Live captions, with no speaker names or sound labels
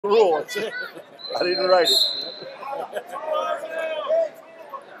rule. I didn't write it.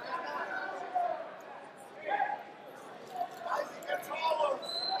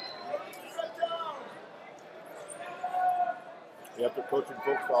 After coaching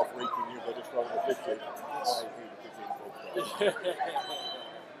football for 18 years, I just started to officiate.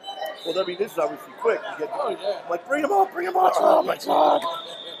 Well, I mean, this is obviously quick. You get, I'm like, bring him up, bring him up. Oh, my God.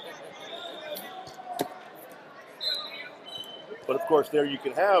 But, of course, there you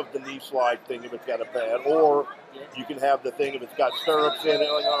can have the knee slide thing if it's got a pad, or you can have the thing if it's got stirrups in it.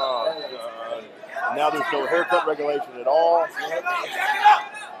 Like, oh, God. And now there's no haircut regulation at all.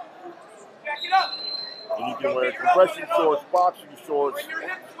 And you can wear compression shorts, boxing shorts,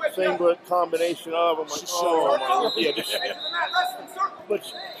 singlet, combination of them. Like, oh, my. Yeah, just, but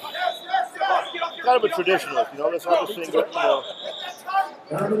kind of a traditionalist, you know. That's not a singlet, you know.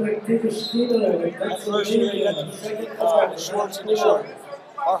 That first year, you had the shorts and the shirt.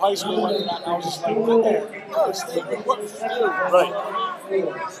 Our high school went to that, and I was just like, what would you do? Right.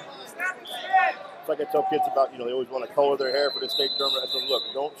 It's like I tell kids about, you know, they always want to color their hair for the state tournament. I said, look,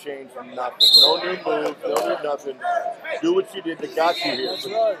 don't change nothing. No new moves, no new nothing. Do what you did that got you here. That's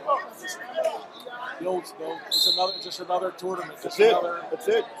right. The old school. It's just another tournament. That's it. That's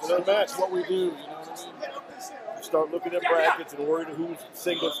it. It's another match. That's what we do, you know what I mean? You start looking at brackets and worrying who's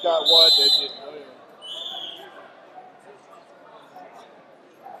singlets got what.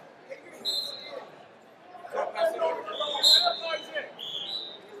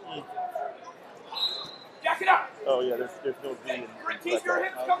 Oh, yeah, there's no D in Keep your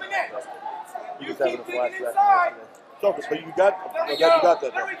hips coming in. You just having a flashback. So, but you got that.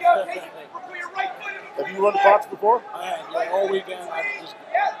 There we go. Put your right foot in. Have you run the box before? I have, yeah, all weekend.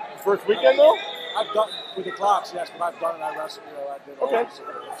 First weekend, though? I've done with the clocks, yes, but I've done it. I wrestled, you know, I did all okay. This.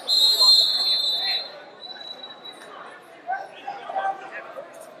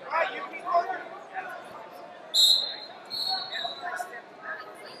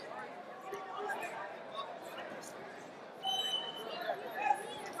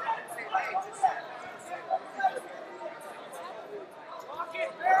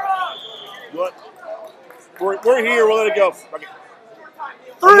 We're here. We'll let it go. Okay.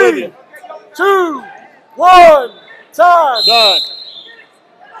 3, 2, 1, time. Done.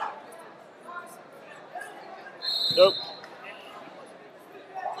 Nope.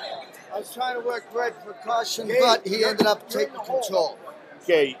 I was trying to work red for caution, but he ended up taking control.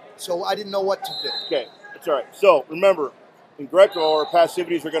 Okay. So I didn't know what to do. Okay. That's all right. So remember, in Greco, our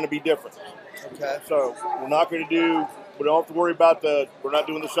passivities are going to be different. Okay. So we're not going to do. We don't have to worry about we're not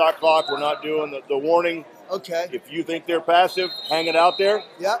doing the shot clock. We're not doing the warning. Okay. If you think they're passive, hang it out there.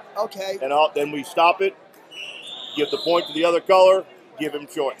 Yeah, okay. And then we stop it, give the point to the other color, give him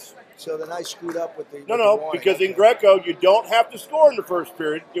choice. So then I screwed up with the No, because in Greco, you don't have to score in the first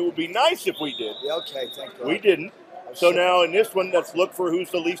period. It would be nice if we did. Yeah, okay, thank God. We didn't. So now in this one, let's look for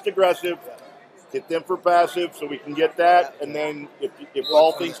who's the least aggressive. Yeah. Hit them for passive so we can get that. Yeah. And then if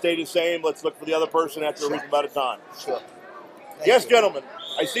all things stay the same, let's look for the other person after a reasonable amount of time. Sure. Yes, gentlemen.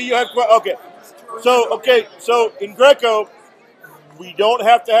 I see you have questions. Okay. So in Greco, we don't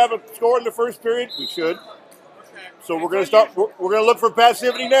have to have a score in the first period. We should. So we're going to start. We're going to look for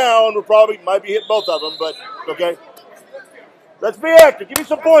passivity now, and we might be hitting both of them. But okay, let's be active. Give me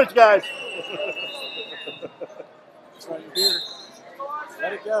some points, guys. That's why you're here.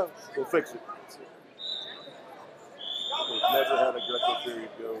 Let it go. We'll fix it. We've never had a Greco period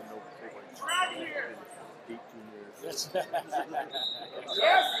go no points in 18 years. Yes.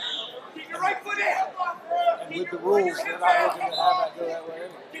 Keep your right foot in. And with the rules, they're not looking to have that go that way anyway.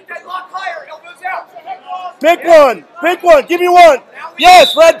 Get that lock higher. Elbows out. Pick one. Give me one.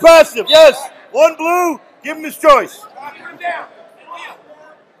 Yes, red passive. Yes. One blue. Give him his choice. Put him down.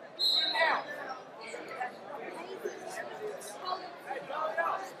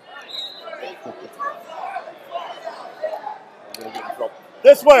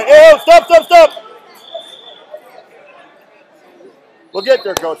 This way. Hey, stop. We'll get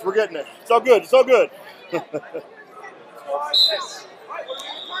there, Coach. We're getting it. It's all good.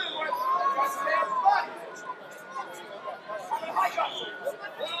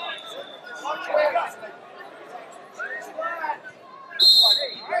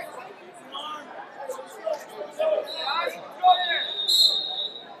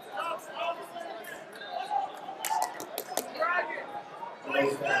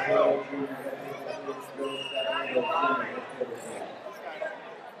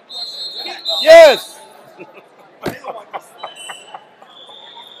 Yes.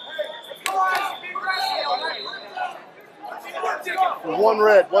 One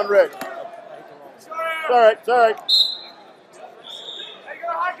red. It's all right.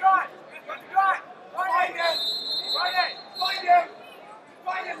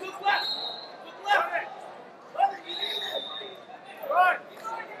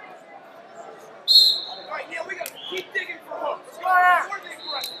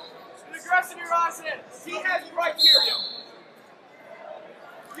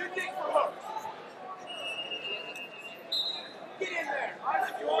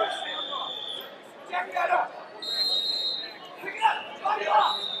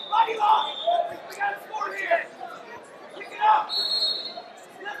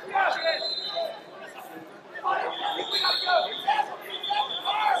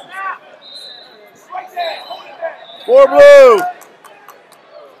 4 blue.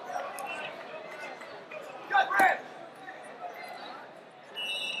 Good, Brad.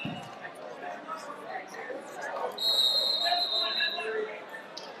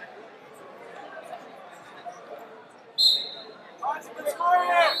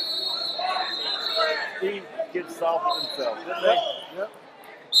 He gets solved with himself, didn't they? Yep.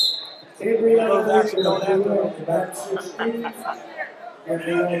 Both actually going after him. Would have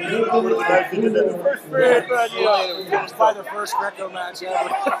been nice to get that in the first period, but you know, it was That was probably their first Greco match ever.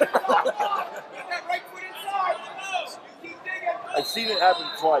 Get that right foot inside. Keep digging. I've seen it happen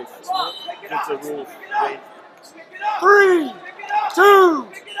twice since the rules changed. Pick it up. 3, Pick it up. 2,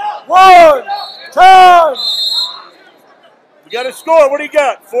 Pick it up. 1, time! We got a score. What do you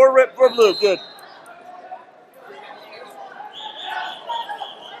got? 4 red, 4 blue. Good.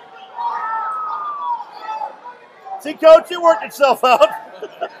 See, Coach, it worked itself out.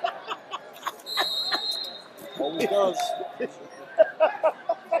 Always does.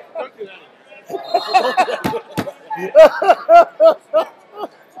 Don't do that.